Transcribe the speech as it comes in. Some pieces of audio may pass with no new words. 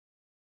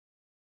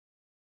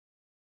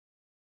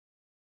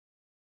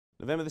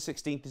November the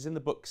 16th is in the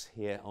books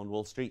here on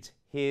Wall Street.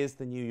 Here's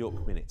the New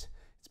York Minute.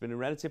 It's been a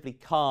relatively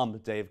calm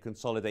day of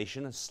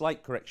consolidation, a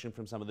slight correction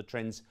from some of the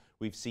trends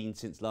we've seen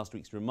since last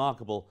week's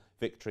remarkable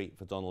victory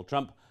for Donald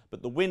Trump,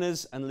 but the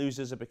winners and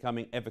losers are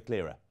becoming ever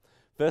clearer.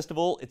 First of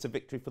all, it's a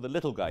victory for the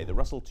little guy. The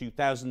Russell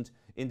 2000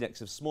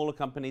 index of smaller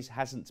companies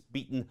hasn't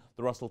beaten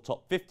the Russell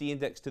Top 50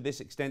 index to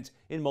this extent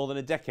in more than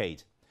a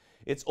decade.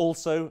 It's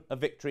also a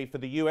victory for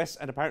the US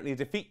and apparently a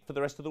defeat for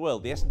the rest of the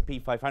world. The S&P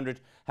 500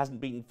 hasn't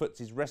beaten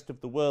FTSE's rest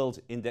of the world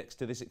index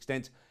to this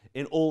extent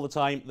in all the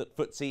time that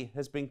FTSE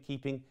has been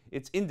keeping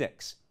its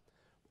index.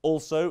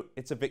 Also,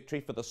 it's a victory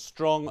for the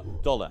strong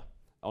dollar.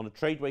 On a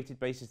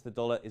trade-weighted basis, the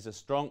dollar is as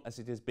strong as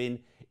it has been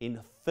in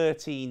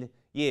 13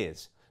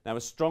 years. Now,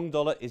 a strong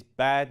dollar is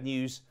bad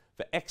news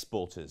for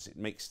exporters.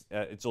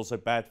 It's also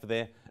bad for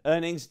their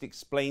earnings. It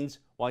explains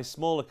why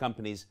smaller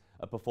companies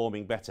are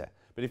performing better.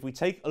 But if we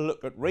take a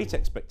look at rate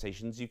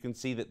expectations, you can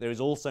see that there is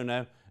also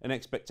now an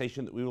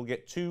expectation that we will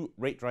get 2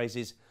 rate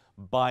rises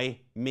by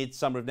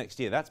mid-summer of next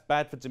year. That's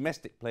bad for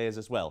domestic players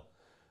as well.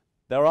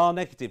 There are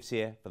negatives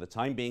here. For the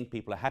time being,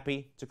 people are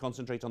happy to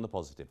concentrate on the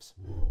positives.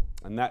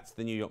 And that's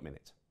the New York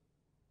Minute.